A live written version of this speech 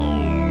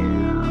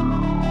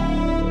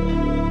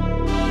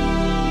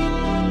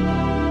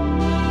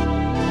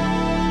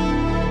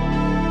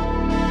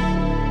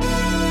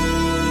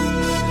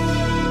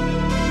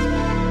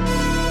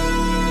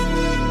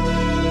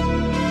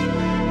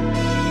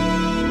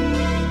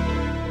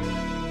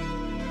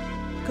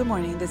Good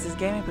morning, this is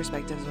Gaming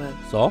Perspectives with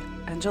Saul?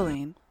 and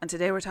Jolene, and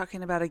today we're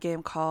talking about a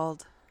game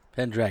called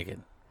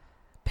Pendragon.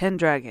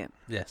 Pendragon.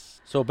 Yes.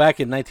 So back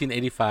in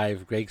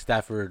 1985, Greg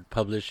Stafford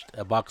published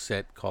a box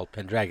set called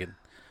Pendragon,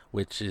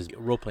 which is a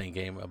role-playing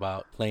game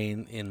about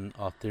playing in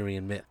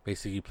Arthurian myth.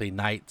 Basically, you play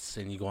knights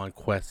and you go on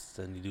quests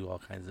and you do all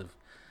kinds of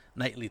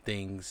knightly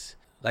things.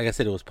 Like I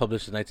said, it was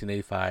published in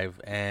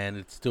 1985 and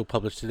it's still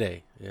published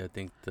today. I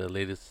think the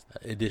latest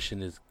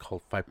edition is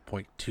called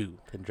 5.2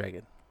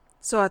 Pendragon.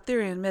 So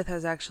Arthurian myth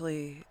has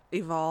actually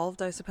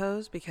evolved, I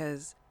suppose,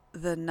 because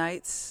the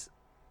knights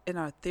in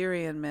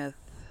Arthurian myth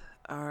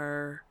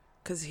are...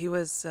 Because he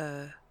was,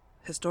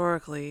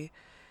 historically,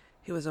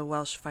 he was a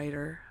Welsh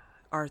fighter,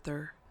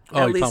 Arthur. Oh,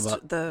 At you're least talking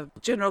about... the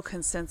general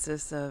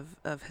consensus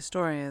of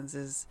historians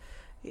is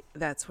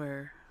that's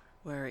where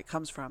it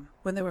comes from.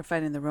 When they were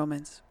fighting the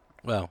Romans,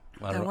 Well,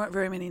 I there don't know. weren't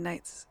very many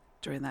knights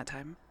during that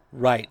time.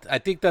 Right. I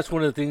think that's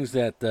one of the things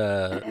that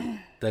that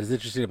is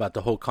interesting about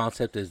the whole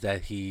concept is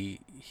that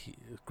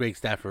Greg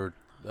Stafford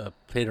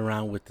played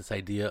around with this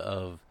idea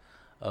of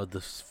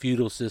the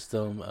feudal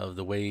system, of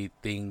the way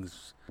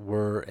things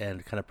were,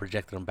 and kind of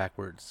projected them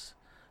backwards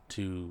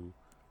to...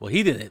 Well,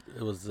 he did it.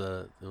 It was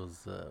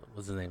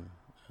what's his name?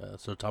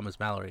 Sir Thomas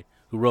Malory,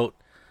 who wrote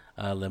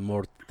Le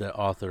Mort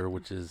d'Arthur,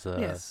 which is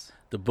Yes.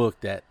 the book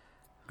that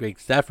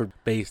Greg Stafford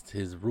based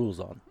his rules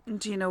on.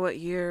 Do you know what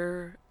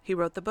year he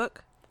wrote the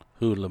book?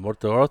 Who, Le Mort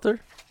d'Arthur?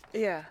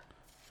 Yeah.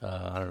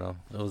 I don't know.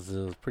 It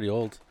was pretty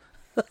old.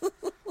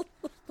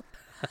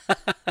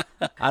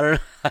 I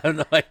have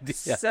no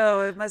idea.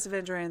 So it must have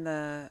been during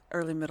the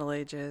early Middle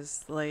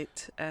Ages,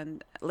 late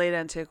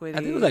antiquity. I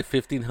think it was like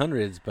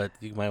 1500s, but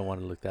you might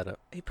want to look that up.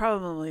 He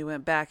probably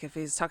went back if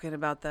he's talking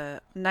about the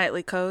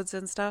knightly codes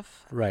and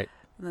stuff. Right.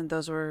 And then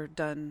those were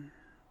done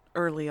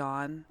early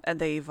on,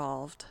 and they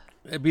evolved.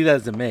 Be that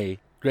as it may,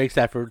 Greg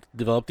Stafford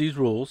developed these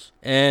rules,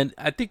 and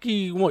I think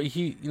he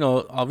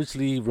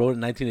obviously wrote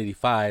in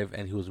 1985,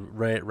 and he was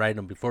writing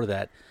them before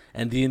that,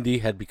 and D&D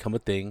had become a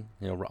thing,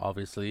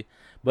 obviously,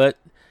 but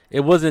it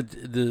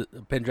wasn't... The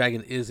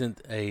Pendragon isn't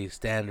a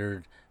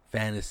standard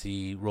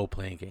fantasy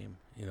role-playing game.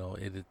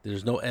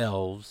 There's no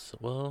elves.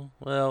 Well,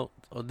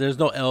 there's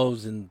no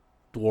elves and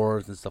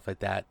dwarves and stuff like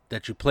that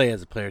you play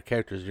as a player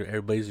characters.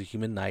 Everybody's a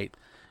human knight,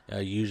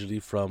 usually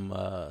from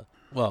The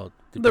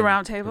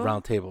Round Table? The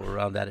Round Table,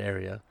 around that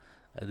area.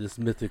 This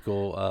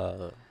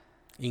mythical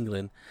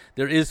England.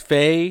 There is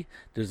Fae.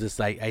 There's this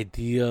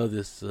idea,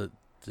 this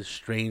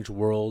strange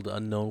world,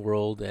 unknown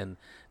world, and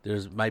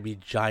might be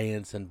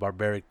giants and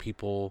barbaric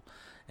people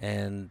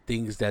and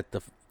things that the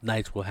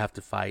knights will have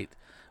to fight.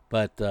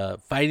 But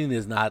fighting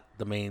is not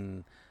the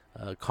main...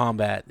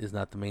 combat is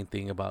not the main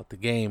thing about the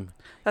game.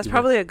 That's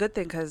probably a good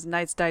thing because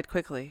knights died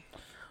quickly.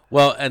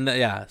 Well, and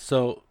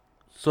so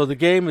the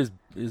game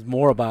is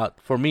more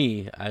about, for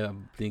me, I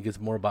think it's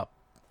more about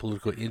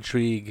political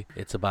intrigue.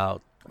 It's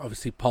about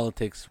obviously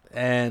politics,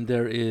 and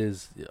there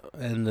is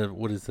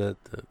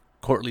the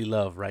courtly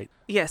love, right?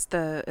 Yes,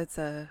 it's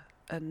a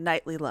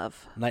knightly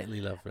love. Knightly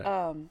love,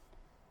 right?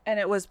 And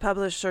it was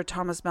published. Sir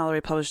Thomas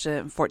Malory published it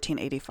in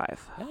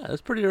 1485. Yeah,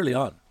 that's pretty early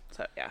on.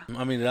 So yeah,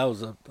 I mean, that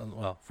was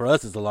for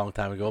us it's a long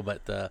time ago,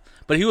 but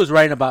he was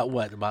writing about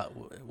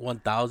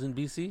 1000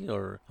 BC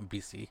or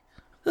BC.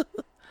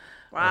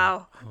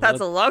 Wow, that's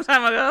a long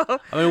time ago.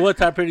 I mean, what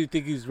time period do you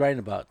think he's writing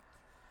about?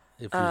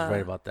 If he's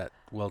writing about that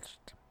Welsh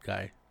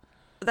guy.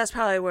 That's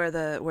probably where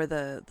the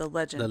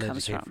legend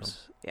comes came from.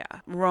 Yeah,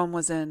 Rome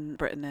was in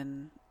Britain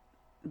in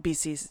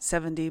BC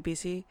 70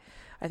 BC,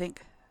 I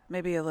think.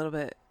 Maybe a little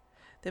bit.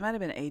 They might have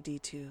been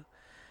AD too.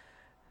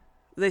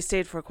 They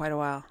stayed for quite a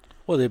while.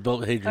 Well, they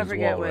built Hadrian's Wall, I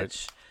forget right?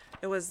 which.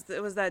 It was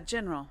that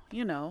general.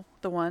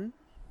 The one.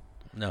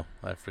 No,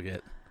 I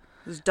forget.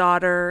 His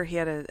daughter. He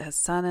had a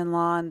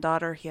son-in-law and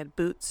daughter. He had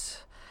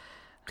boots.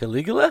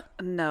 Caligula?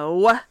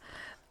 No.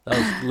 That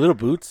was Little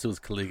Boots. It was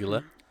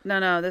Caligula.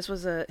 No.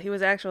 He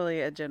was actually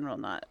a general,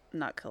 not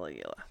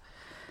Caligula.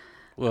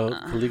 Well,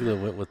 Caligula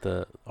went with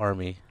the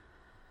army.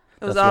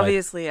 It was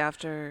obviously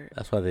after.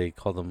 That's why they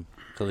called him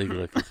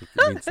Caligula, because it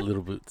means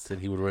little boots, and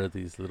he would wear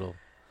these little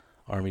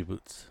army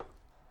boots.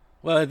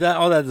 Well,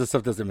 all that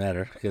stuff doesn't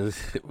matter, because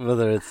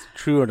whether it's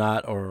true or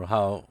not, or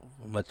how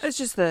much... It's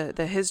just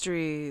the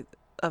history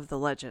of the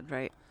legend,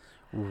 right?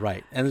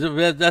 Right. And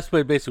that's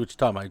basically what you're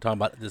talking about. You're talking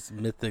about this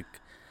mythic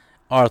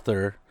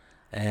Arthur,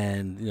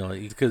 and,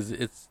 because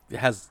it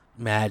has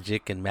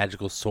magic and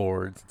magical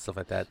swords and stuff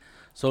like that.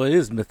 So it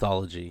is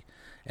mythology.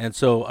 And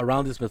so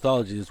around this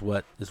mythology is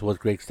what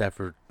Greg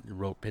Stafford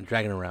wrote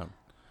Pendragon around.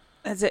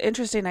 It's an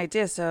interesting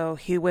idea. So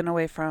he went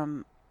away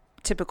from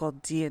typical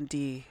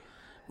D&D.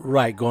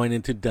 Right, going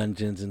into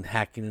dungeons and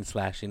hacking and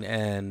slashing,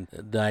 and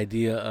the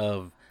idea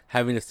of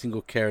having a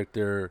single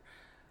character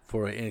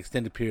for an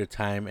extended period of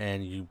time,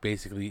 and you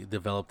basically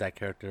develop that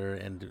character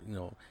and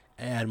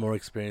add more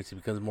experience. He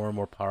becomes more and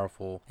more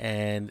powerful,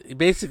 and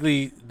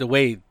basically the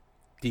way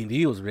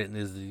D&D was written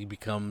is that he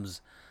becomes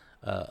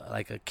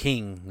like a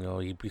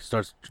king. He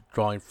starts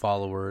drawing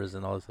followers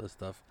and all this other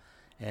stuff,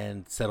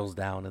 and settles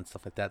down and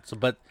stuff like that. So,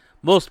 but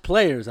most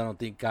players, I don't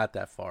think, got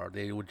that far.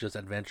 They would just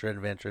adventure.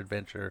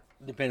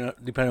 Depending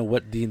on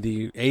what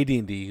D&D,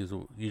 AD&D is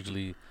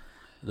usually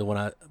the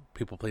one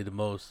people play the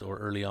most, or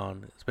early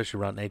on, especially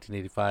around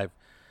 1985,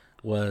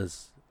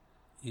 was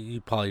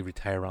you probably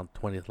retire around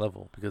 20th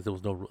level because there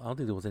was no. I don't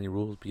think there was any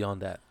rules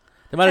beyond that.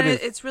 There might have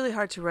been. It's really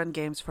hard to run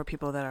games for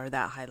people that are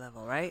that high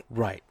level, right?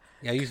 Right.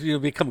 Yeah, you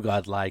become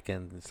godlike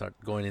and start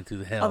going into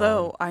the hell.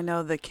 Although I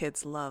know the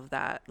kids love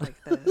that. Like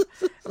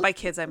by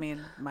kids, I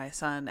mean my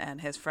son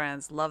and his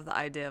friends love the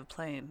idea of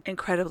playing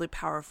incredibly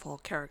powerful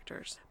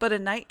characters. But a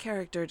knight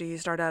character, do you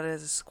start out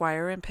as a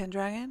squire in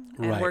Pendragon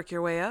and work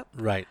your way up?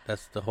 Right.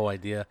 That's the whole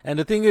idea. And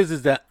the thing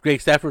is that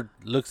Greg Stafford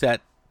looks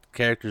at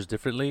characters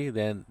differently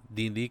than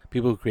D&D.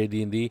 People who create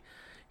D&D,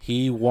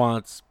 he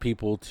wants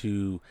people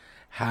to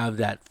have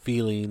that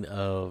feeling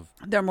of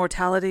their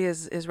mortality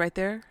is right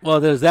there.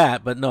 Well, there's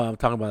that, but no, I'm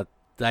talking about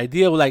the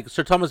idea of, like,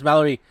 Sir Thomas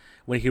Malory,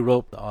 when he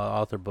wrote the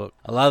author book,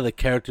 a lot of the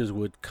characters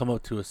would come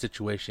up to a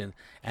situation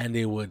and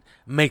they would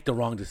make the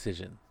wrong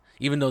decision,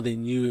 even though they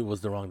knew it was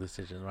the wrong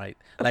decision, right?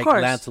 Of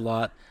course.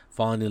 Lancelot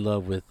falling in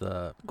love with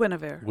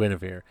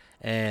Guinevere,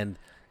 and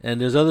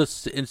there's other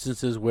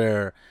instances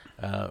where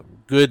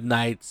good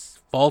knights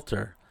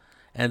falter.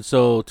 And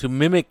so to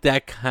mimic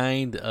that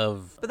kind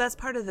of... But that's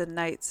part of the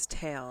Knight's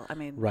Tale. I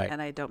mean, right.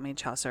 And I don't mean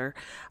Chaucer.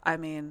 I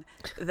mean,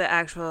 the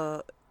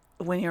actual...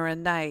 When you're a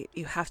knight,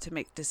 you have to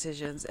make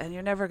decisions, and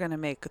you're never going to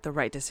make the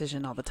right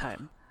decision all the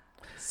time.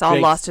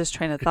 Saul lost his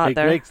train of thought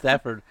there.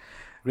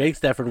 Greg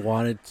Stafford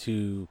wanted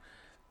to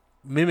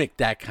mimic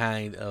that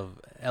kind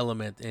of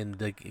element in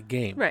the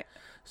game. Right.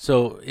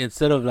 So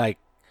instead of, like,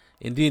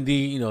 in D&D,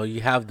 you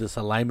have this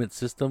alignment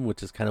system,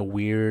 which is kind of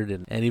weird,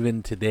 and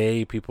even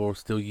today people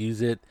still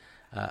use it.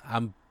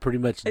 I'm pretty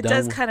much it done.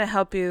 Does kind of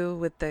help you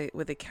with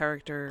the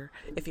character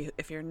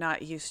if you're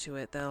not used to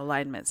it, the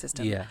alignment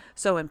system. Yeah.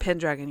 So in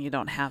Pendragon you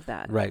don't have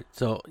that. Right.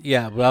 So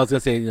yeah, but I was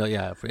gonna say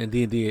in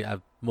D&D, I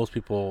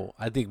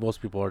think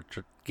most people are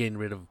getting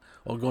rid of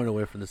or going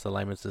away from this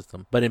alignment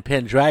system. But in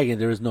Pendragon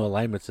there is no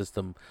alignment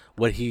system.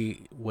 What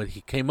he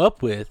came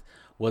up with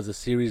was a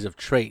series of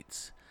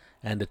traits,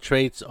 and the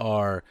traits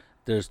are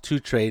there's 2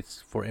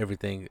 traits for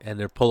everything, and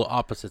they're polar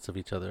opposites of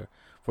each other.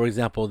 For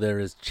example, there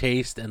is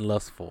chaste and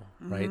lustful,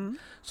 right? Mm-hmm.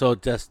 So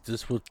this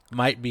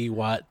might be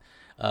what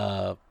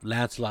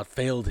Lancelot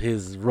failed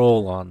his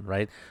role on,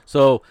 right?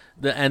 So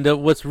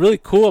what's really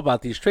cool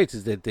about these traits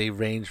is that they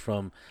range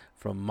from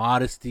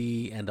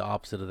modesty and the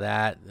opposite of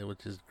that,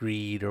 which is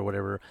greed or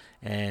whatever,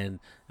 and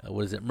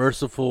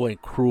merciful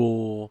and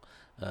cruel,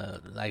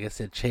 like I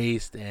said,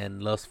 chaste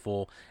and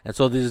lustful. And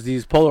so there's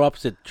these polar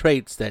opposite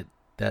traits that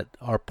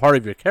are part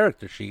of your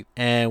character sheet,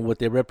 and what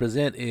they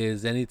represent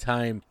is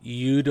anytime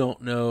you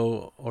don't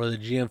know or the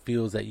GM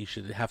feels that you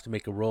should have to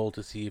make a roll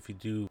to see if you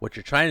do what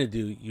you're trying to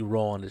do, you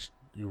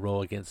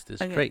roll against this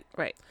trait.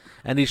 Right.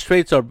 And these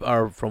traits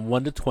are from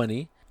 1 to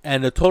 20,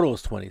 and the total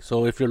is 20.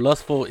 So if your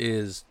lustful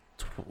is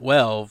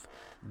 12,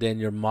 then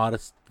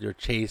your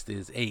chaste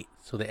is 8.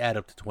 So they add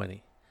up to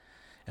 20.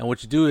 And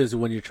what you do is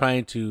when you're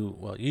trying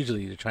to,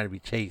 usually you're trying to be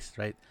chaste,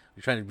 right?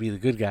 You're trying to be the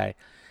good guy.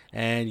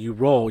 And you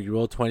roll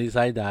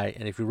 20-sided die,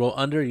 and if you roll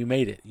under, you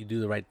made it. You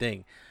do the right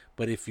thing.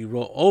 But if you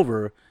roll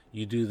over,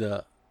 you do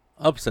the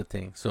upset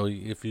thing. So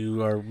if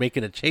you are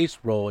making a chase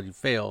roll and you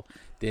fail,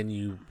 then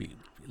you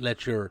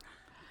let your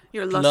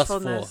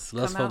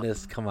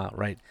lustfulness come out,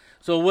 right?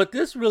 So what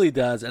this really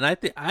does, and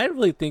I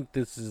really think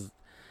this is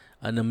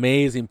an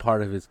amazing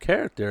part of his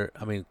character.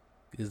 I mean,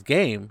 his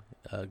game,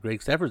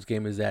 Greg Stafford's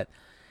game, is that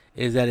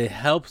it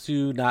helps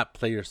you not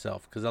play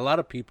yourself. Because a lot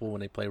of people,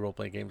 when they play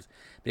role-playing games,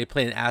 they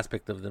play an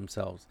aspect of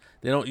themselves.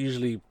 They don't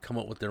usually come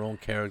up with their own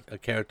a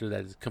character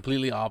that is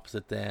completely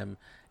opposite them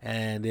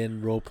and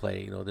then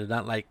role-play. They're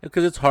not like...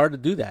 Because it's hard to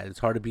do that. It's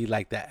hard to be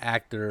like that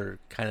actor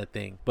kind of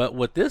thing. But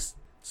what this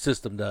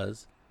system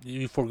does,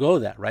 you forego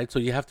that, right? So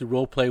you have to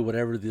role-play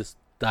whatever this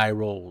die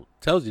roll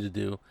tells you to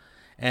do.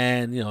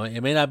 And,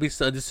 it may not be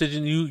a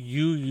decision you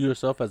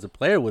yourself as a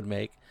player would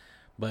make,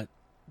 but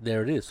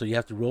there it is. So you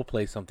have to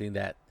role-play something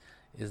that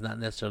is not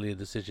necessarily a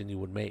decision you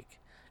would make.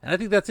 And I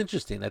think that's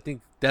interesting. I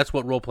think that's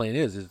what role-playing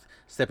is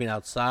stepping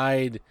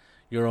outside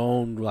your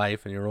own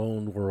life and your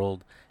own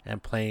world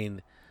and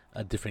playing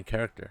a different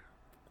character.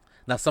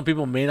 Now, some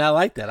people may not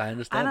like that. I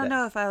understand that. I don't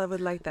know if I would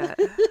like that.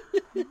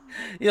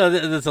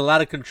 There's a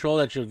lot of control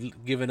that you're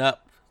giving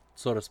up,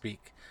 so to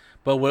speak.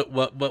 But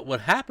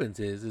what happens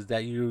is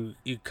that you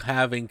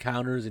have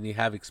encounters and you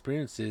have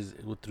experiences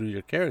through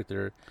your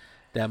character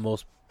that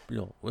most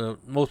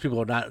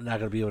people are not going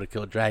to be able to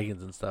kill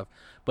dragons and stuff.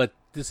 But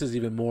this is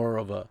even more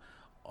of a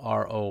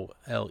ROLE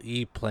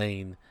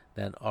plane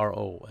than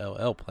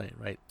ROLL plane,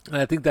 right? And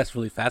I think that's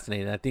really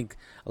fascinating. I think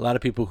a lot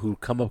of people who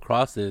come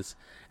across this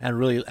and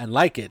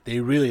like it, they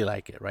really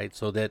like it, right?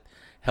 So that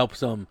helps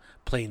them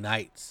play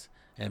knights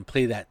and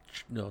play that,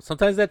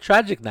 sometimes that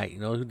tragic knight,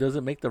 who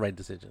doesn't make the right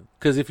decision.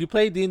 Because if you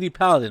play D&D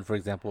Paladin, for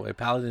example, a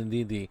Paladin in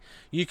D&D,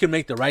 you can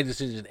make the right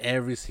decision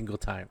every single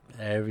time.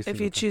 If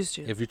you choose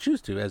to. If you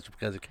choose to,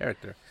 as a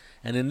character.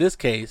 And in this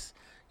case,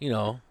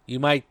 you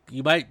might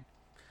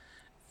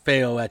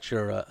fail at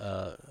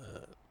your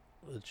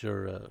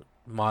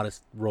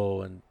modest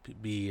role and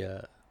be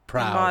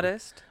proud,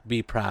 Modest.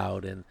 be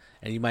proud, and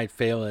you might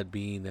fail at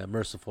being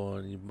merciful,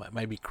 and you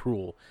might be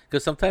cruel,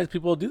 because sometimes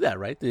people do that,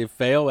 right? They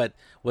fail at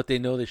what they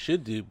know they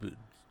should do, but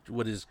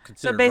what is So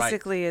considered right.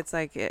 basically, it's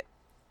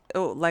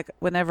like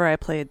whenever I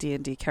play a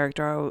D&D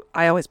character,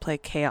 I always play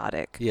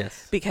chaotic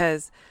Yes,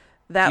 because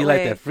that you way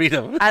like that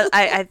freedom.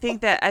 I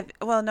think that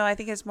I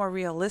think it's more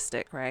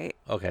realistic, right?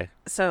 Okay.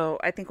 So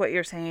I think what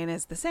you're saying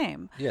is the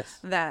same, Yes.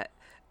 that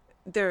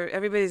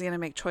everybody's going to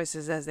make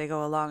choices as they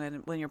go along,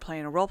 and when you're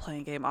playing a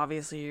role-playing game,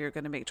 obviously you're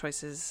going to make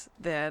choices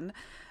then,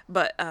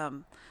 but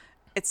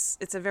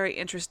it's a very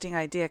interesting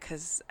idea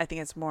because I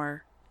think it's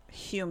more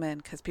human,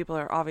 because people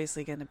are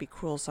obviously going to be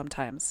cruel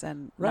sometimes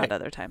and Right. not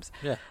other times,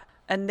 Yeah.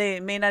 and they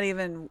may not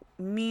even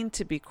mean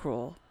to be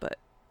cruel, but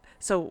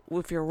so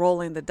if you're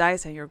rolling the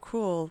dice and you're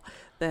cruel,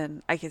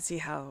 then I can see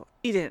how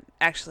you didn't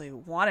actually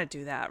want to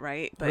do that,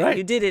 right? But Right.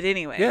 you did it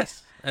anyway.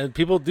 Yes, and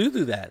people do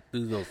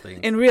those things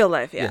In real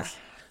life, yeah. Yes.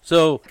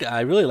 So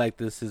I really like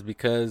this is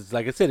because,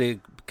 like I said, it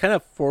kind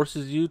of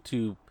forces you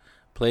to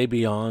play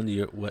beyond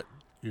what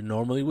you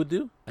normally would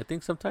do. I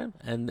think sometimes,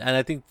 and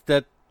I think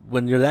that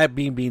when you're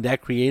being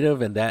that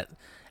creative and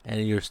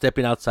you're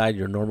stepping outside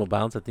your normal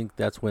bounds, I think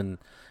that's when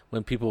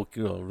people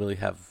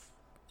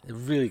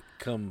really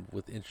come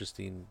with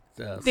interesting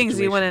Things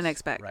you wouldn't situations.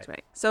 expect, Right.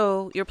 right?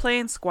 So you're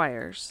playing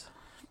squires,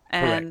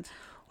 and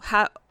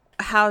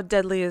how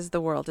deadly is the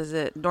world? Is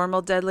it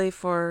normal deadly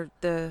for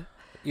the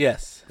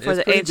Yes, For it's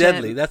the pretty ancient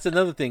deadly. That's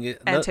another thing.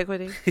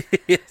 antiquity?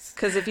 Yes.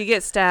 Because if you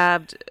get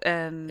stabbed,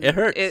 and It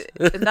hurts.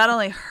 it not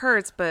only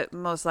hurts, but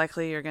most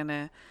likely you're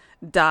gonna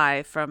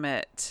die from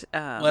it.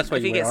 That's why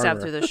if you you wear get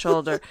stabbed armor. through the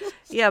shoulder.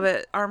 Yeah,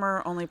 but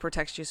armor only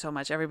protects you so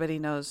much. Everybody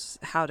knows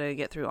how to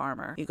get through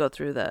armor. You go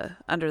through the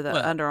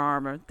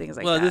underarm or things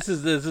like that. This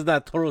is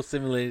not total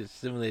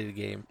simulated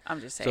game.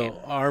 I'm just saying.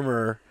 So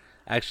armor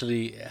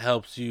actually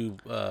helps you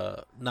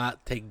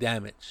not take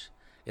damage.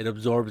 It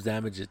absorbs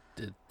damage. It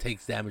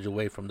takes damage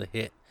away from the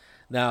hit.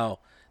 Now,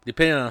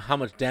 depending on how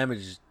much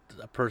damage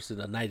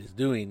a knight is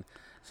doing,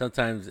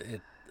 sometimes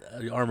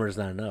armor is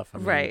not enough. I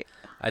mean, right.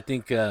 I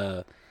think.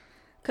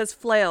 Because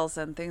flails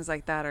and things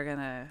like that are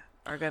gonna.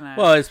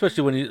 Well,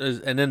 especially when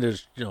and then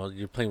there's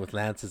you're playing with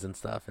lances and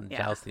stuff and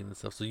Yeah. jousting and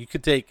stuff. So you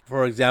could take,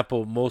 for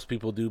example, most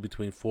people do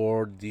between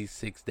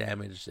 4d6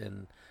 damage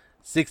and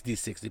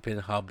 6d6, depending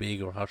on how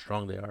big or how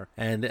strong they are,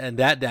 and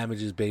that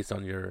damage is based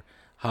on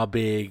how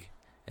big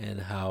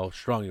and how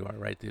strong you are.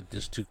 Right?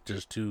 There's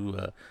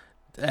two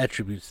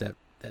attributes that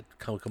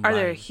come combined. Are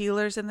there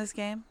healers in this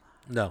game?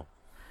 No.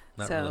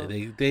 Not So-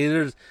 really.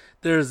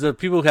 There's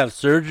people who have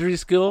surgery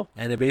skill,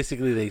 and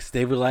they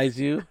stabilize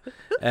you,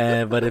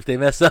 but if they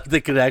mess up,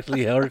 they could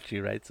actually hurt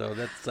you, right? So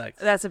that sucks.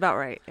 That's about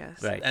right.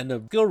 Yes. Right. And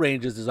the skill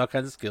ranges, there's all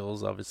kinds of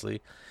skills.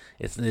 Obviously,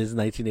 it is a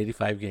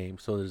 1985 game,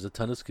 so there's a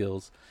ton of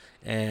skills,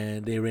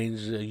 and they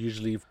range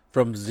usually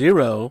from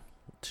 0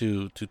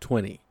 to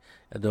 20.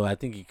 Though I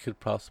think you could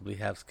possibly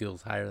have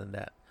skills higher than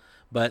that,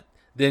 but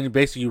then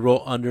basically you roll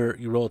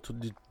to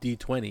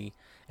d20,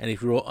 and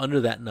if you roll under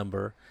that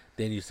number,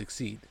 then you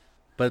succeed.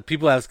 But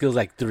people have skills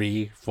like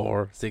 3,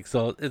 4, 6,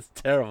 so it's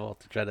terrible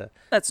to try to.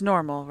 That's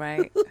normal,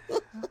 right?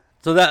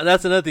 So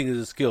that's another thing is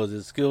the skills.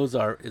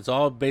 It's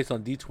all based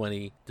on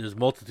d20. There's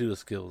multitude of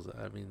skills.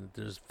 I mean,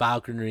 there's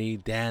falconry,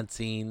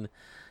 dancing,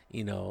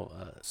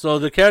 So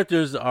the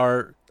characters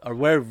are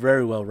very,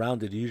 very well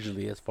rounded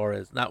usually, as far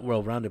as not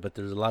well rounded, but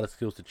there's a lot of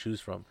skills to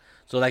choose from.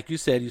 So like you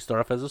said, you start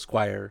off as a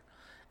squire,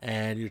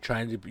 and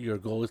your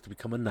goal is to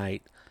become a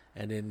knight,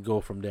 and then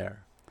go from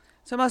there.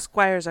 So most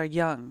squires are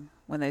young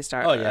when they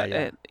start. Oh,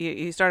 yeah.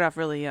 You start off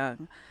really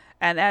young,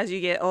 and as you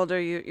get older,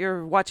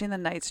 you're watching the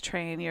knights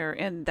train.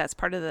 That's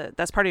part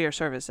of your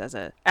service as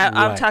a. I'm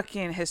Right.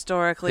 talking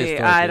historically.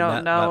 Historically, I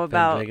don't know not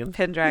about Pendragon.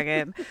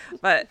 Pendragon,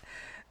 but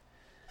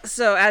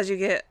so as you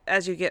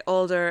get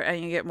older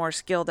and you get more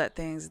skilled at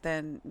things,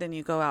 then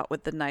you go out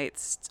with the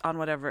knights on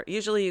whatever.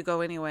 Usually you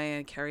go anyway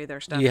and carry their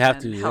stuff. You have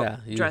and to, help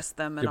yeah. dress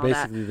them and You're all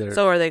that. basically there.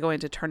 So are they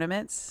going to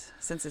tournaments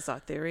since it's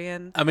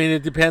Arthurian? I mean,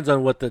 it depends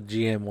on what the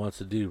GM wants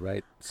to do,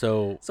 right?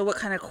 So So what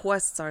kind of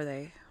quests are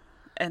they?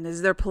 And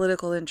is there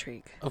political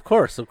intrigue? Of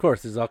course,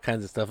 there's all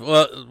kinds of stuff.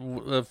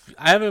 Well,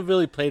 I haven't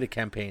really played a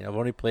campaign. I've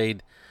only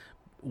played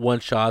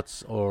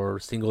one-shots or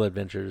single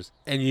adventures.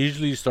 And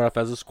usually you start off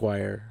as a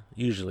squire,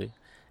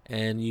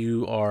 and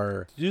you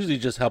are usually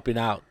just helping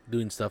out,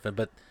 doing stuff.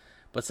 But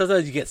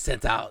sometimes you get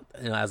sent out,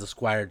 as a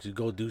squire to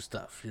go do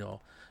stuff.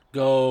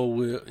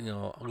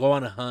 Go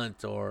on a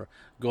hunt or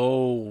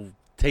go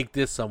take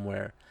this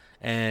somewhere.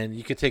 And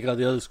you can take out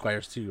the other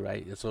squires too,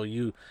 right? So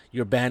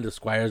your band of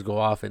squires go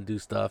off and do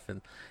stuff,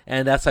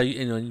 and that's how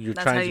you're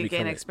That's trying how to you become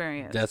gain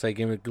experience. That's how you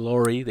gain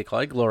glory. They call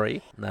it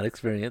glory, not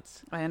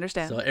experience. I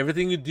understand. So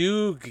everything you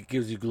do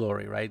gives you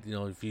glory, right?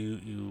 If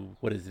you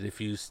what is it? If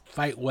you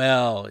fight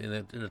well in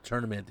a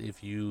tournament,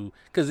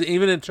 because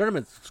even in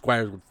tournaments,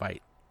 squires would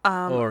fight.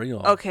 Or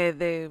Okay,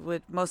 they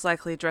would most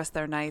likely dress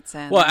their knights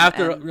and. well,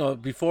 after and-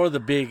 before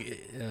the big.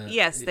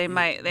 yes, they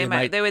might.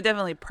 They would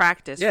definitely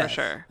practice yes. for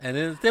sure. And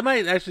then they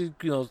might actually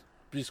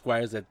be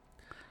squires that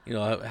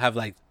have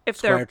like If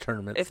square they're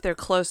tournaments. if they're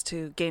close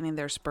to gaining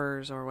their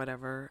spurs or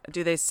whatever,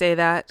 do they say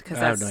that? Because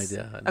I have no idea.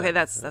 I have no Okay,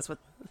 idea. that's what.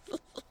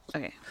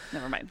 Okay,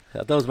 never mind.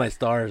 That was my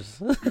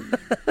stars.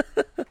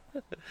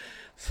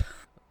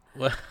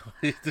 Well,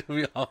 you threw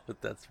me off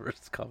with that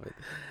first comment.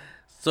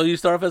 So you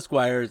start off as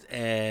squires,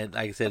 and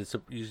like I said,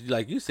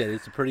 like you said,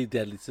 it's a pretty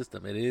deadly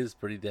system. It is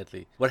pretty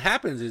deadly. What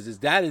happens is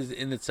that is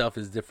in itself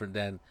is different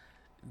than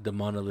the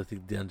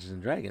monolithic Dungeons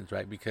and Dragons,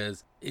 right?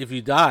 Because if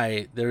you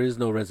die, there is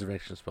no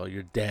resurrection spell.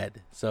 You're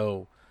dead.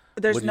 So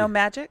There's no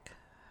magic.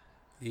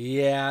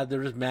 Yeah,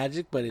 there is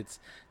magic, but it's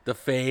the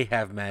Fae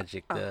have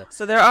magic. Oh,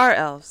 so there are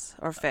elves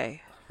or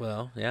Fae.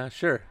 Well, yeah,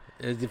 sure.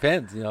 It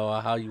depends,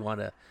 how you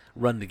want to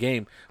run the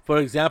game. For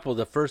example,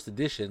 the first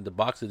edition, the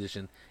box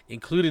edition,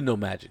 included no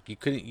magic.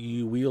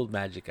 You wield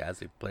magic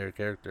as a player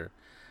character.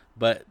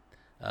 But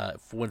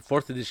when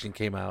 4th edition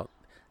came out,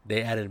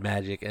 they added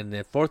magic, and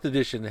the 4th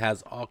edition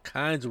has all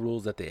kinds of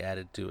rules that they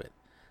added to it.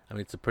 I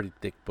mean, it's a pretty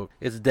thick book.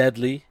 It's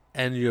deadly,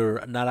 and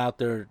you're not out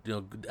there,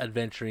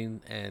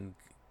 adventuring and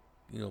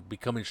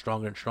becoming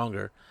stronger and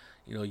stronger.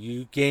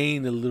 You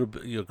gain a little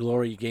bit your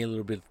glory. You gain a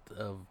little bit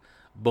of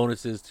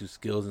bonuses to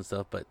skills and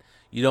stuff, but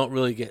you don't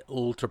really get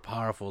ultra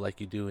powerful like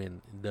you do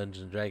in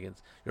Dungeons and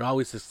Dragons. You're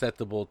always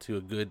susceptible to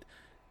a good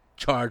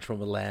charge from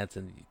a lance,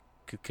 and it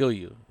could kill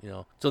you.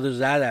 So there's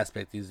that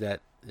aspect. Is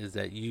that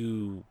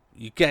you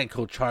can't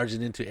go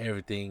charging into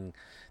everything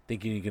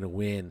thinking you're gonna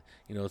win.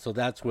 So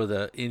that's where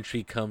the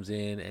intrigue comes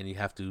in, and you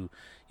have to,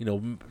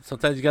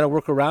 sometimes you got to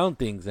work around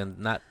things and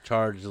not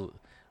charge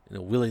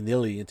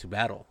willy-nilly into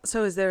battle.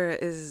 So is there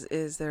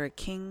a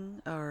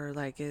king, or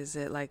like is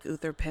it like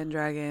Uther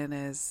Pendragon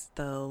is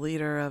the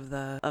leader of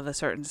a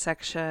certain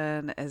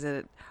section?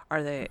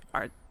 Are the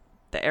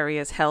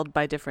areas held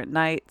by different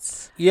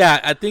knights? Yeah,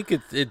 I think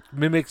it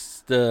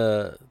mimics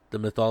the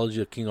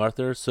mythology of King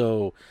Arthur.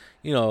 So,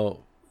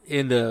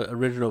 in the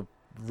original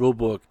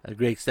rulebook,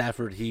 Greg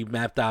Stafford, he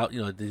mapped out,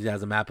 he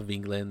has a map of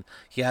England.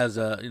 He has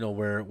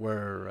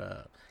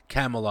where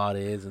Camelot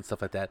is and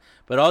stuff like that.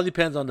 But it all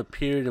depends on the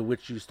period at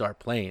which you start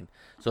playing.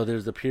 So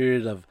there's the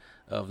period of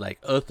like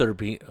Uther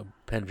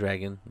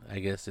Pendragon, I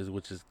guess,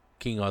 which is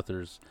King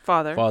Arthur's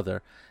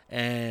father,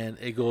 and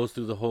it goes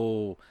through the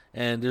whole.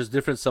 And there's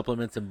different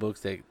supplements and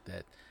books that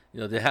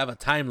they have a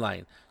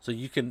timeline, so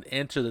you can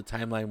enter the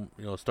timeline.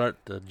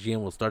 The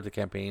GM will start the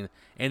campaign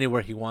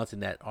anywhere he wants in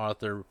that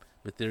Arthur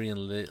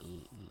Arthurian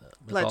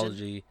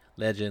mythology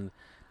legend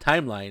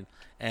timeline,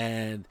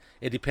 and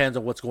it depends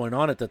on what's going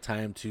on at the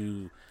time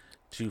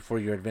for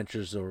your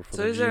adventures or for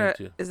the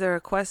GM. Is there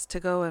a quest to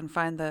go and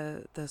find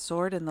the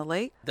sword in the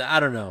lake? I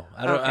don't know.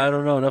 I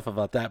don't know enough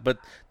about that, but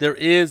there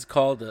is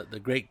called the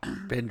Great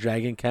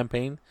Pendragon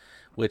campaign,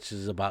 which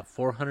is about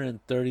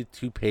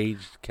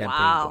 432-page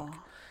campaign book,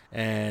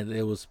 and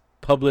it was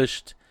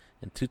published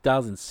in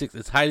 2006.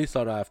 It's highly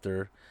sought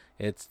after.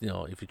 It's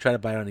if you try to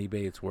buy it on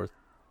eBay, it's worth.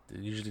 They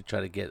usually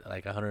try to get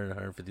like $100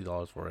 and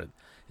 $150 for it.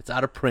 It's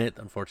out of print,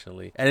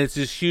 unfortunately. And it's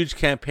this huge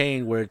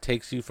campaign where it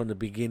takes you from the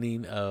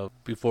beginning of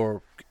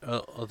before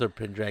Uther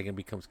Pendragon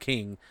becomes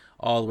king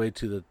all the way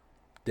to the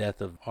death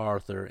of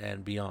Arthur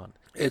and beyond.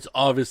 It's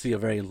obviously a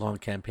very long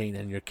campaign,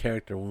 and your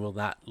character will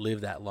not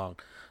live that long.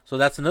 So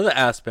that's another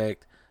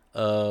aspect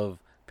of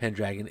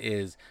Pendragon,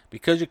 is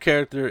because your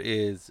character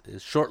is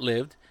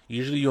short-lived.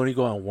 Usually you only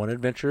go on one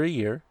adventure a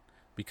year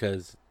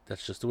because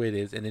that's just the way it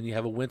is. And then you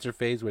have a winter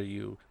phase where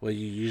you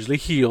usually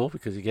heal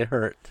because you get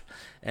hurt,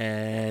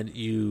 and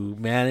you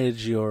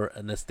manage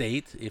an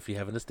estate if you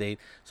have an estate.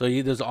 So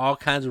there's all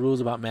kinds of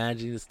rules about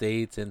managing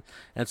estates, and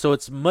so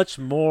it's much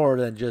more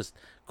than just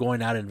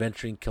going out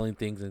adventuring, killing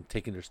things, and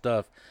taking their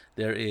stuff.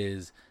 There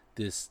is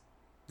this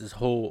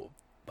whole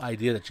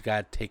idea that you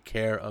got to take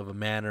care of a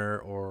manor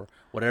or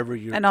whatever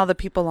and all the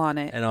people on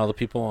it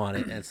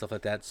and stuff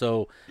like that.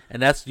 So,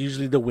 and that's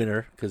usually the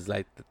winner, because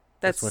like.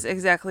 That's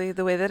exactly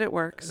the way that it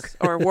works,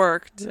 or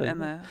worked.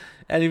 And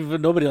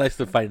even nobody likes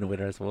to fight in the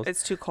winter, I suppose.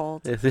 It's too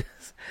cold.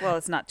 Well,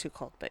 it's not too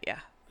cold, but yeah.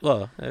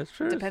 Well, that's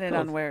true. Depending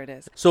on where it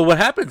is. So what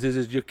happens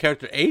is your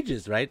character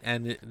ages, right?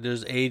 And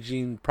there's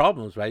aging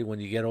problems, right? When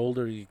you get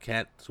older, you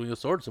can't swing a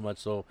sword so much.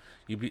 So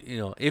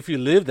if you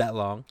live that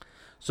long.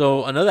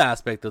 So another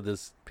aspect of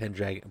this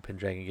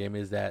Pendragon game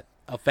is that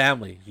a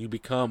family.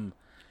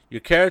 Your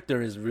character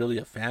is really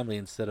a family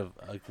instead of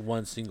like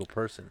one single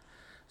person.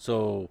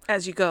 So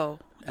as you go,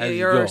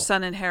 your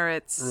son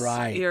inherits.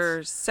 Right.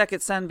 Your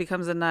second son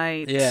becomes a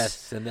knight.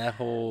 Yes, and that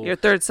whole. Your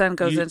third son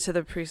goes into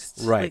the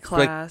priestly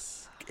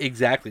class.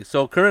 Exactly.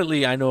 So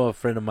currently, I know a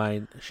friend of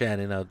mine,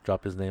 Shannon. I'll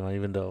drop his name,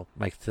 even though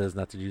Mike says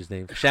not to use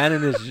names.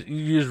 Shannon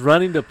is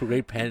running the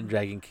Great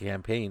Pendragon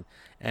campaign,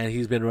 and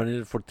he's been running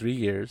it for 3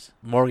 years.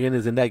 Morgan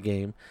is in that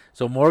game.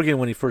 So Morgan,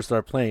 when he first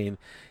started playing,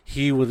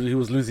 he was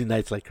losing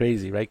knights like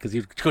crazy, right? Because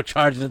he'd go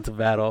charging into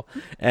battle,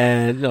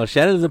 and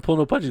Shannon doesn't pull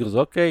no punches. He goes,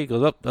 okay. He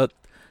goes up,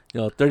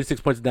 36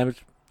 points of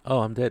damage. Oh,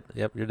 I'm dead.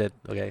 Yep, you're dead.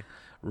 Okay.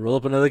 Roll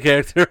up another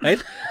character,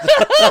 right?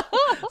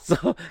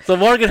 so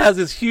Morgan has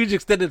this huge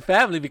extended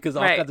family because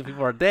all kinds of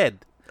people are dead.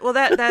 Well,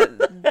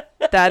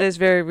 that is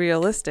very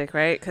realistic,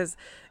 right? Because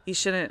you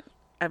shouldn't.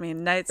 I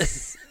mean,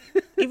 knights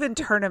even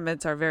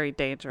tournaments are very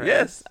dangerous.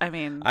 Yes. I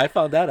mean, I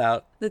found that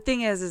out. the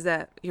thing is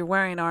that you're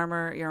wearing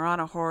armor, you're on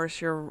a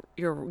horse, you're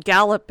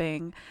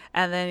galloping,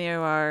 and then you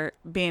are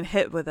being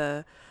hit with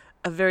a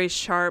very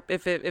sharp,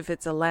 if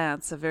it's a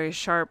lance, a very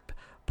sharp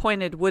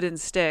pointed wooden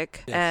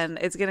stick, Yes. and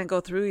it's going to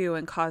go through you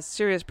and cause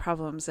serious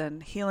problems.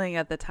 And healing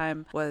at the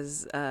time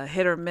was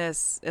hit or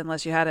miss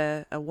unless you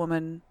had a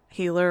woman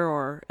healer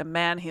or a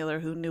man healer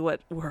who knew what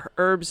were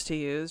herbs to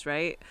use,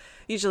 right?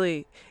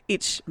 Usually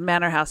each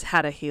manor house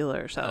had a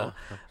healer, so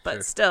but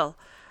sure. still,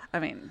 I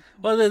mean,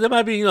 Well, there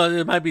might be,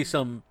 there might be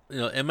some,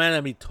 it might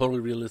not be totally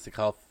realistic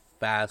how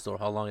fast or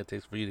how long it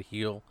takes for you to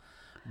heal,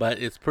 but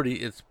it's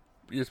pretty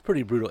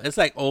brutal. It's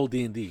like old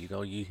D&D,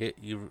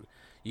 you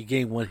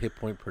gain 1 hit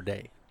point per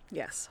day.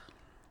 yes.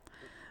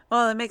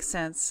 Well, it makes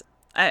sense.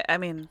 I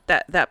mean,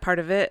 that part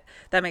of it,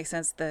 that makes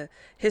sense, the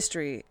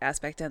history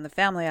aspect and the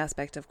family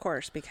aspect, of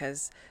course,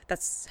 because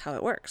that's how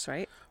it works,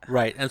 right?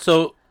 Right. And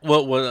so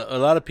what a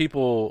lot of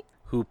people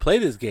who play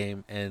this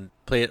game and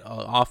play it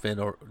often,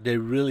 or they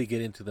really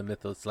get into the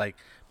mythos, like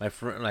my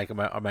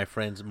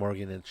friends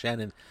Morgan and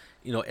Shannon,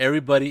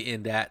 everybody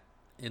in that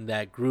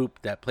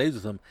group that plays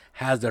with them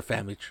has their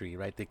family tree,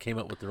 right? They came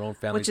up with their own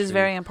family Which tree. is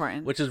very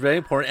important. Which is very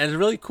important. And it's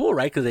really cool,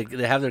 right? Because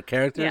they have their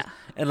characters. Yeah.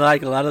 And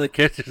like a lot of the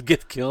characters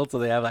get killed. So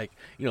they have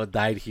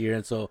died here.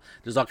 And so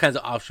there's all kinds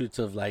of offshoots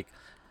of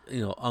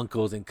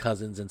uncles and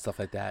cousins and stuff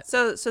like that.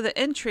 So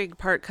the intrigue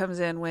part comes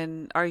in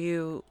when are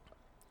you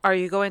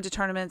going to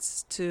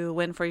tournaments to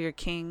win for your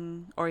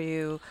king? Or are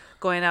you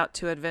going out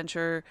to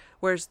adventure?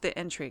 Where's the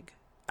intrigue?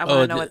 I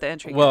want to know what the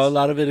intrigue is. Well, a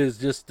lot of it is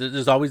just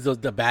there's always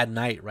the bad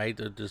night, right?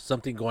 There's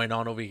something going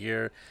on over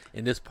here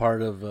in this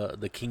part of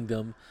the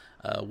kingdom.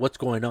 What's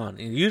going on?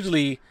 And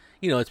usually,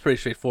 it's pretty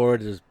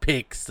straightforward. There's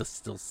pigs,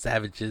 still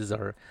savages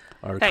are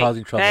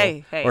causing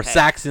trouble, or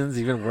Saxons,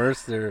 even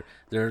worse. They're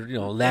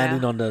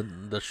landing on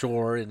the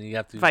shore, and you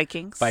have to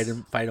Vikings fight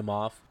them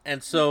off.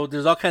 And so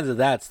there's all kinds of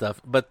that stuff.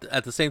 But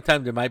at the same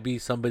time, there might be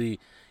somebody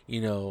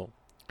working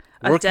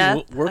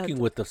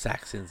with the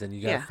Saxons, and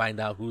you gotta find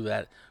out who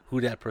that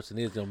person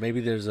is.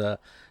 Maybe there's a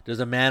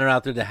manor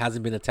out there that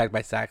hasn't been attacked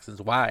by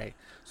Saxons. Why?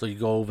 So you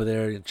go over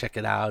there and check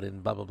it out,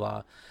 and blah blah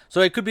blah.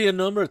 So it could be a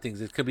number of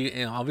things. It could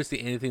be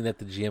obviously anything that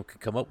the GM could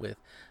come up with.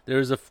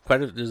 There's a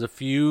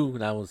few,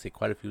 and I won't say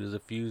quite a few. There's a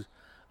few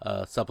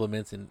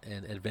supplements and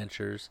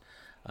adventures,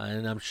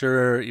 and I'm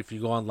sure if you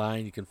go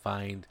online, you can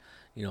find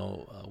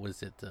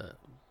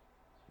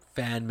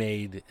fan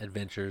made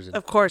adventures.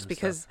 Of course,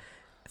 because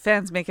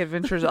fans make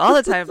adventures all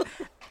the time.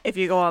 If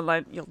you go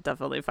online, you'll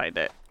definitely find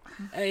it.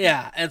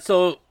 Yeah, and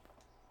so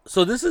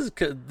this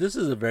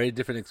is a very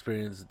different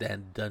experience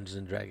than Dungeons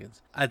and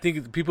Dragons. I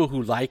think the people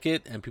who like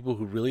it and people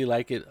who really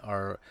like it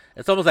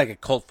it's almost like a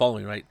cult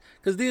following, right?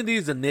 Because D&D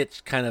is a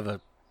niche kind of a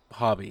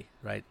hobby,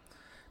 right?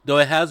 Though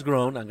it has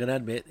grown, I'm gonna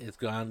admit it's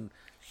gone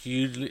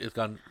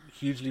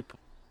hugely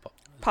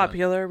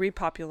Popular,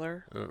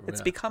 repopular.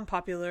 It's become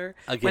popular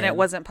again when it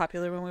wasn't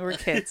popular when we were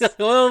kids.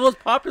 Well, it was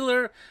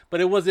popular,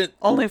 but it wasn't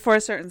only for a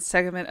certain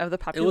segment of the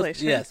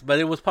population. Yes, but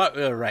it was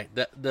popular, right?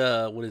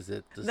 The what is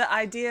it? The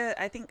idea,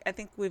 I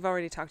think we've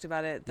already talked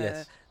about it.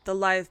 The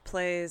live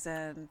plays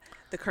and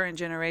the current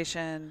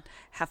generation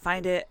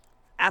find it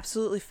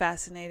absolutely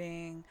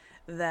fascinating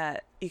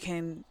that you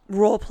can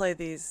role play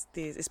these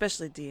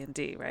especially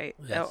D&D, right?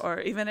 Yes. Or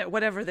even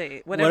whatever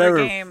game.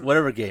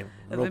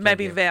 It might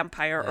be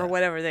vampire or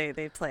whatever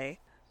they play.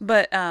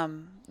 But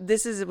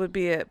this would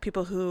be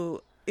people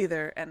who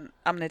either, and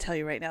I'm going to tell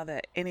you right now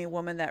that any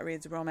woman that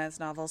reads romance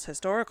novels,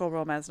 historical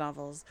romance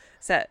novels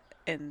set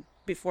in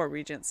before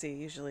Regency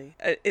usually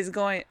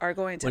are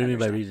going to. What do you mean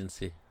by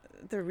Regency?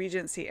 The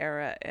Regency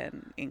era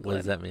in England. What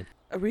does that mean?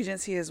 A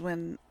Regency is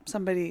when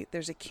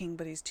there's a king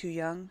but he's too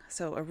young,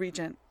 so a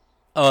regent.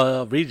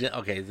 Oh, a regent.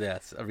 Okay,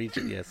 yes, a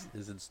regent. Yes,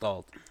 is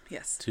installed.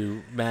 Yes.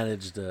 To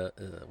manage the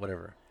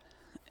whatever.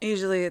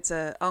 Usually, it's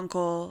a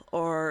uncle,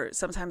 or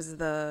sometimes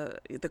the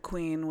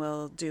queen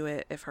will do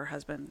it if her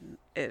husband.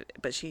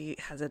 But she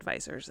has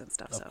advisors and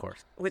stuff. Of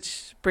course.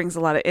 Which brings a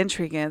lot of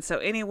intrigue in. So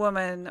any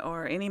woman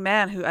or any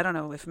man who, I don't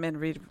know if men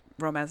read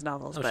romance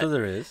novels, but sure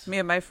there is. Me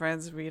and my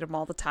friends read them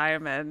all the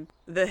time, and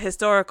the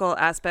historical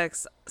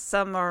aspects,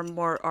 some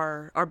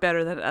are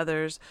better than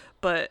others,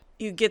 but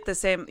you get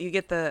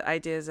the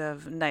ideas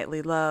of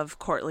knightly love,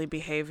 courtly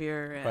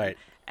behavior, and, right.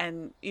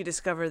 And you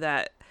discover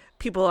that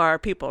people are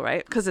people,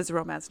 right? Because it's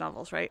romance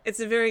novels, right?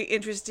 It's a very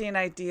interesting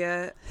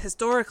idea.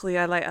 Historically,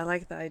 I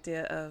like the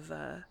idea of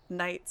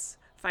knights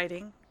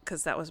fighting,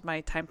 because that was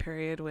my time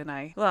period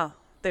when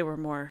they were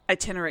more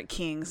itinerant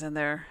kings and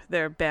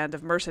their band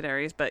of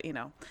mercenaries, but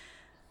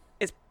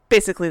it's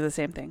basically the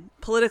same thing.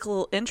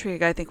 Political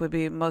intrigue, I think, would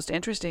be most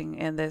interesting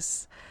in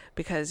this,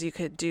 because you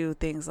could do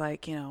things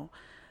like,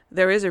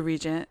 there is a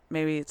regent,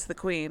 maybe it's the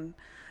queen,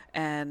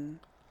 and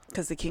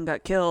because the king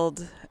got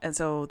killed, and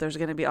so there's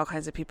going to be all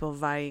kinds of people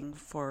vying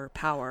for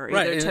power,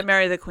 Right, either and to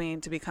marry the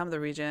queen, to become the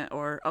regent,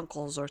 or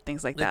uncles or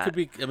things like It that. could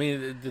be. I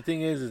mean, the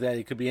thing is that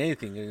it could be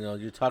anything. You know,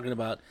 you're talking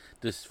about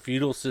this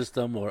feudal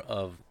system or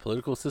of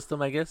political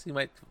system. I guess you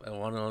might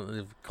want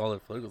to call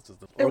it political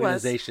system It was.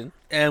 organization.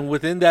 And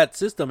within that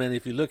system, and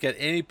if you look at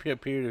any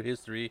period of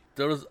history,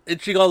 there was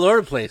intrigue all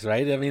over the place,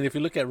 right? I mean, if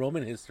you look at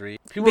Roman history,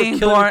 people were Being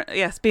killing. born,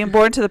 yes, being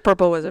born to the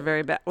purple was a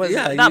very bad. Was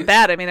Yeah, not you-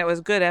 bad. I mean, it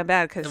was good and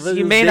bad because But it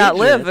you was may not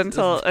live dangerous. It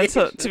until was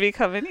dangerous. to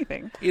become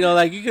anything. You know,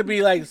 like you could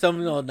be like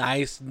some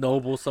nice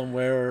noble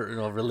somewhere,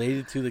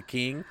 related to the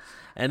king,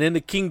 and then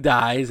the king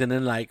dies, and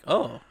then like,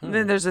 oh, And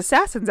then there's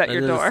assassins at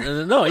your door.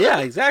 No, yeah,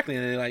 exactly.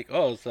 And they're like,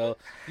 oh, so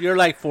you're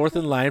like fourth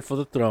in line for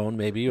the throne,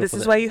 maybe. Or This for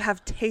is the- why you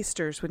have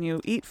tasters when you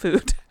eat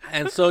food.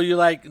 And so you're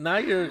like, now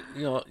you're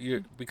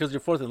because you're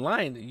fourth in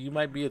line, you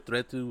might be a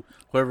threat to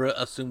whoever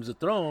assumes the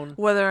throne.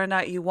 Whether or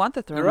not you want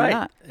the throne You're or right.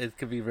 not. It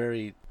could be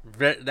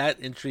that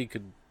intrigue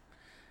could,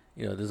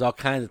 there's all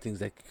kinds of things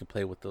that you can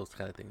play with those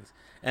kind of things.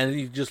 And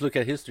you just look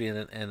at history, and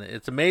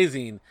it's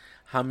amazing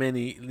how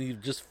many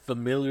just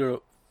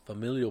familial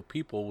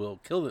people will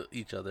kill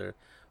each other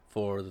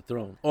for the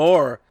throne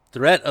or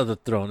threat of the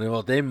throne.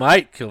 Well, they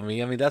might kill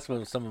me. I mean, that's when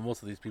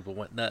most of these people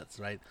went nuts,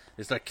 right?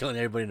 They start killing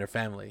everybody in their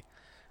family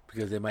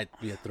because they might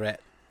be a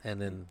threat,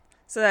 and then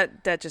So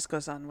that just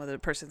goes on whether the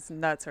person's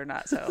nuts or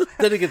not. So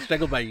then they get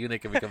strangled by a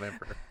eunuch and become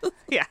emperor.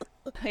 yeah,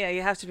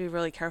 you have to be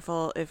really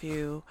careful if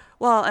you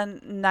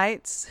and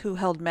knights who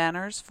held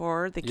manors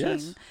for the king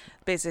Yes.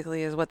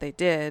 basically is what they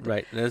did.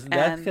 Right. That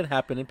And- can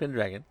happen in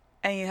Pendragon.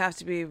 And you have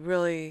to be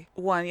really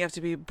you have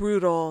to be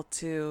brutal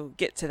to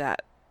get to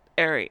that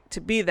area, to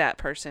be that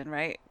person,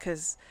 right?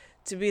 Because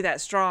to be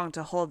that strong,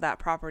 to hold that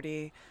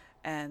property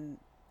and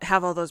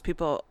have all those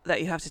people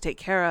that you have to take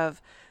care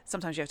of,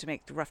 sometimes you have to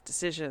make rough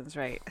decisions,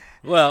 right?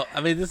 Well,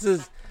 I mean, this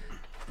is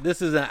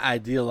an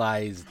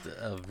idealized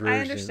version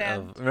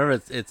understand. of.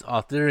 Remember, it's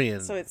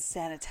Arthurian. So it's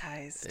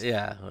sanitized.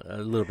 Yeah, a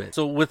little bit.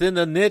 So within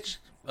the niche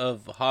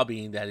of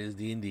hobbying that is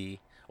D&D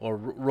or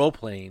role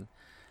playing,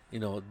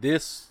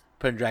 this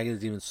Pendragon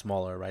is even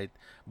smaller, right?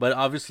 But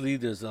obviously,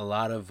 there's a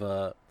lot of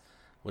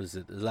There's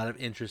a lot of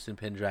interest in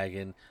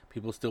Pendragon.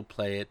 People still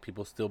play it.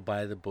 People still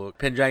buy the book.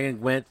 Pendragon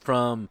went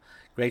from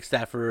Greg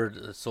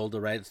Stafford sold the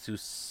rights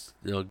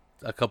to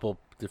a couple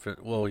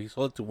different. Well, he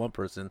sold it to one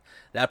person.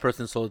 That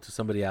person sold it to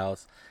somebody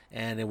else,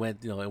 and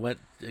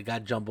it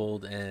got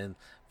jumbled, and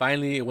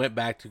finally it went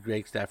back to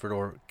Greg Stafford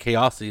or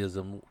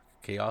Chaosiism,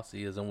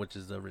 which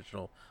is the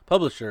original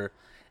publisher.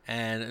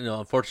 And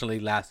unfortunately,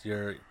 last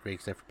year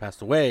Greg Stafford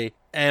passed away,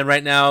 and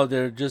right now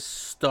they're just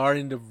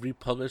starting to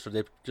republish, or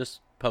they've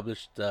just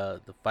published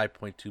the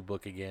 5.2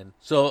 book again.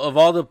 So of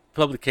all the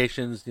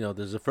publications,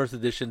 there's a first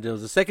edition, there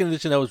was a second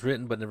edition that was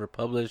written but never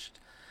published.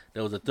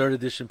 There was a third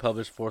edition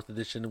published, fourth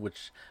edition,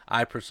 which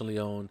I personally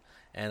own,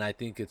 and I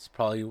think it's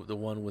probably the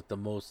one with the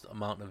most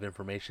amount of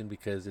information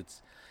because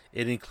it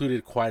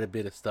included quite a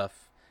bit of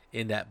stuff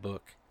in that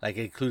book. Like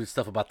it included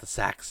stuff about the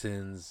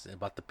Saxons,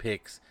 about the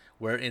Picts,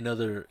 where in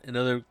other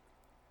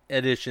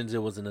editions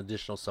it was an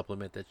additional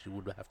supplement that you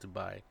would have to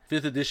buy.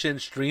 Fifth edition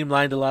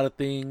streamlined a lot of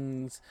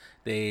things.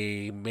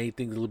 They made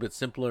things a little bit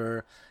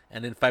simpler,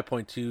 and then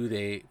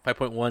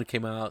 5.1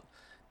 came out.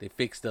 They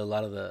fixed a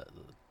lot of the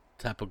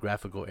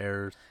typographical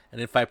errors,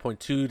 and then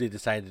 5.2 they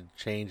decided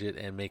to change it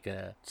and make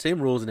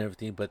same rules and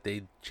everything, but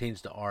they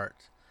changed the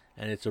art,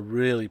 and it's a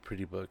really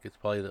pretty book. It's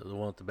probably the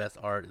one with the best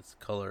art. It's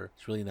color.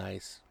 It's really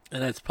nice,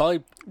 and it's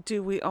probably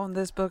Do we own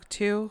this book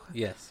too?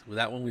 yes. With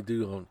that one we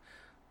do own.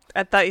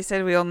 I thought you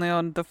said we only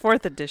owned the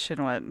 4th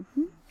edition one.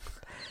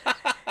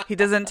 He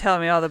doesn't tell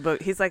me all the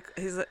book. He's like,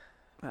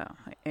 well,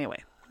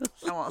 anyway,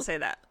 I won't say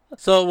that.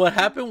 So what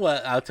happened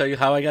was, I'll tell you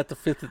how I got the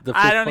fifth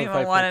I don't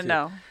even want to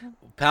know.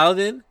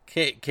 Paladin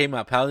came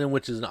out. Paladin,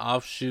 which is an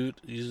offshoot,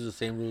 uses the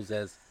same rules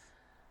as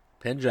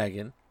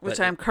Pendragon. Which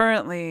but I'm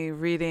currently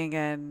reading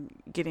and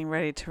getting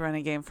ready to run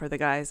a game for the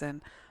guys,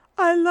 and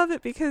I love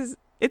it because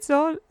it's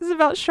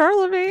about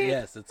Charlemagne.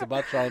 Yes, it's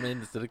about Charlemagne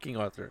instead of King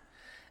Arthur.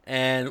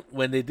 And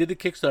when they did the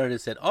Kickstarter, they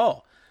said,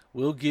 "Oh,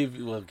 we'll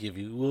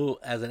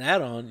as an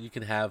add-on, you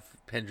can have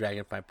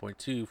Pendragon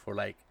 5.2 for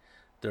like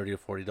 $30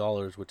 or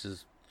 $40, which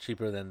is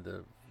cheaper than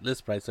the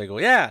list price." So I go,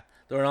 "Yeah,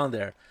 they're on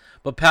there."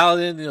 But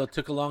Paladin,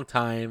 took a long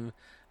time.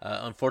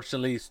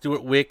 Unfortunately,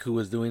 Stuart Wick, who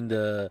was doing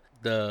the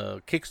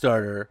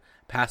Kickstarter,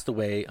 passed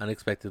away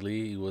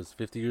unexpectedly. He was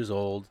 50 years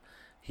old.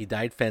 He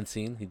died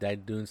fencing. He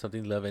died doing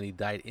something he loved, and he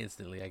died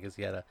instantly. I guess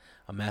he had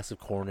a massive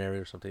coronary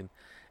or something.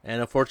 And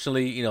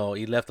unfortunately,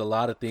 he left a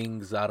lot of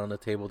things out on the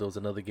table. There was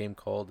another game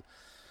called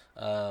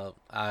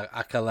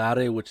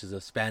Aquelarre, which is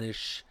a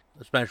Spanish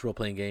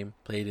role-playing game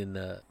played in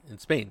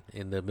Spain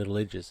in the Middle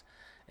Ages.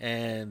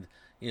 And,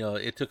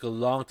 it took a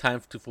long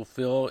time to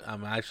fulfill.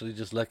 I'm actually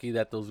just lucky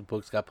that those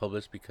books got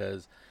published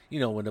because,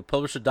 when the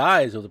publisher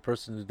dies or the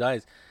person who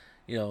dies,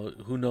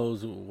 who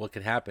knows what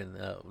could happen.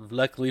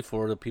 Luckily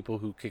for the people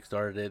who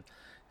kickstarted it,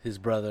 his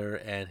brother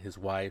and his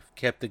wife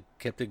kept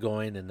it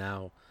going, and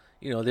now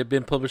they've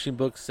been publishing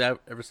books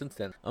ever since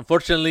then.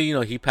 Unfortunately,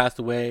 he passed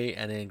away,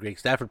 and then Greg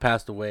Stafford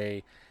passed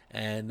away,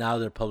 and now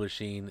they're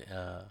publishing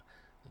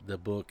the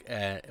book.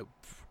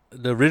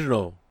 The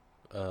original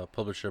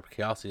publisher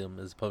Chaosium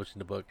is publishing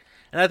the book,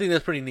 and I think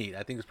that's pretty neat.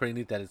 I think it's pretty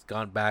neat that it's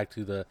gone back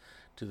to the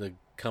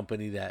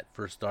company that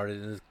first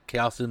started. And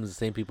Chaosium is the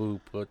same people who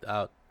put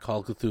out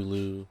Call of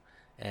Cthulhu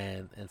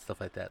and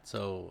stuff like that.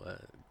 So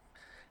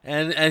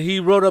and he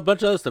wrote a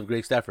bunch of other stuff.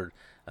 Greg Stafford,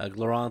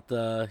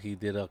 Glorantha. He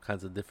did all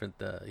kinds of different.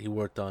 He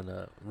worked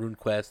on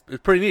RuneQuest.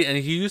 It's pretty neat, and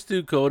he used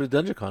to go to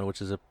DungeonCon,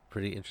 which is a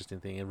pretty interesting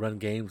thing, and run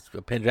games,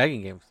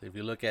 Pendragon games. If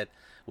you look at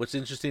what's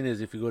interesting is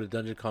if you go to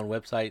DungeonCon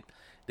website,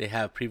 they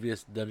have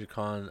previous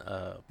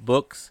DungeonCon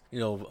books,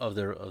 of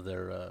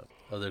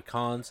their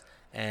cons,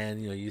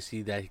 and you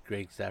see that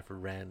Greg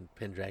Stafford ran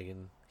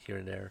Pendragon here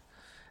and there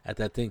at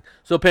that thing.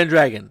 So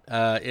Pendragon,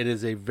 it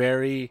is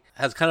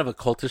has kind of a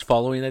cultish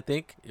following, I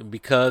think,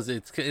 because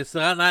it's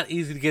not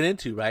easy to get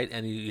into, right?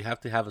 And you have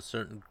to have a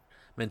certain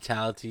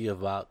mentality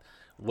about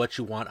what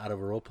you want out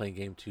of a role playing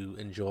game to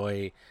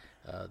enjoy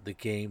the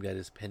game that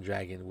is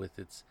Pendragon with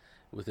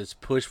its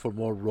push for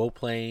more role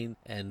playing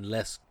and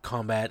less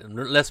combat and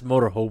less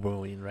motor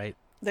hoboing, right?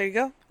 There you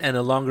go. And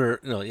a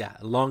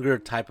longer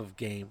type of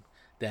game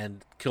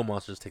than kill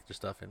monsters, take their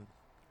stuff, and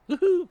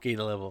gain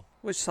a level.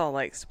 Which Saul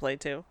likes to play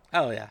too.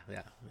 Oh yeah.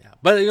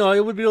 But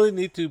it would be really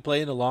neat to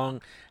play in a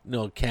long,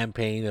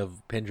 campaign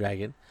of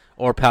Pendragon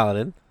or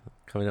Paladin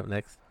coming up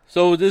next.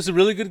 So this is a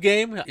really good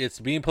game. It's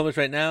being published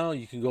right now.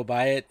 You can go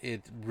buy it.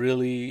 It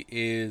really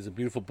is a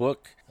beautiful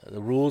book. The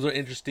rules are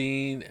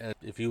interesting.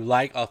 If you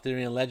like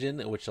Arthurian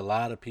legend, which a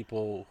lot of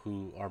people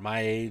who are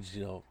my age,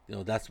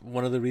 that's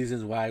one of the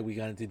reasons why we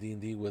got into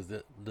D&D was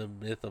the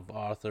myth of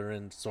Arthur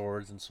and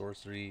swords and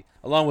sorcery,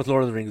 along with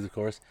Lord of the Rings, of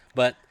course.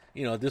 But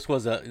this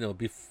was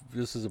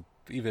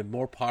even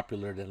more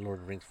popular than Lord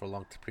of the Rings for a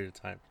long period of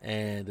time.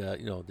 And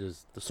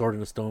there's the Sword in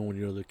the Stone when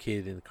you're a little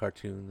kid in the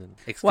cartoon, and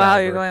Excalibur. Wow,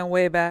 you're going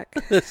way back.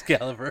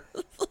 Excalibur.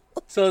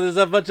 So there's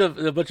a bunch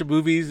of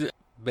movies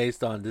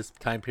based on this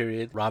time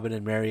period. Robin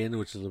and Marion,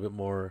 which is a little bit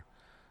more.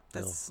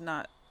 That's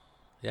not.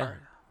 Yeah,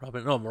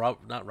 Robin. No,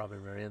 not Robin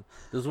and Marion.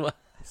 This one.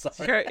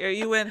 Sorry,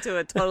 you went to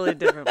a totally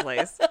different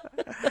place.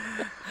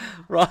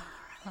 Wrong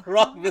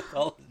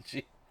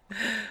mythology.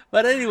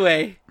 But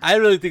anyway, I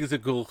really think it's a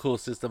cool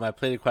system. I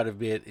played it quite a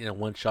bit in a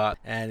one shot,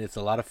 and it's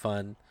a lot of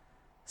fun.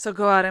 So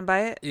go out and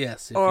buy it.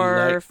 Yes,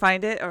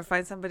 find it, or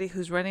find somebody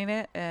who's running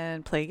it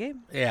and play a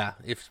game. Yeah,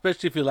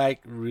 especially if you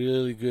like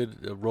really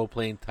good role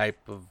playing type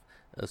of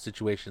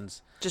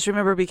situations. Just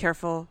remember, be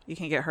careful. You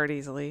can get hurt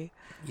easily.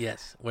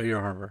 Yes, wear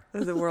your armor.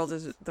 The world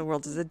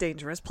is a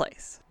dangerous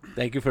place.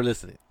 Thank you for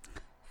listening.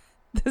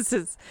 This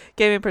is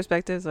Gaming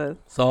Perspectives with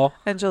Saul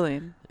and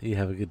Jolene. You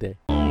have a good day.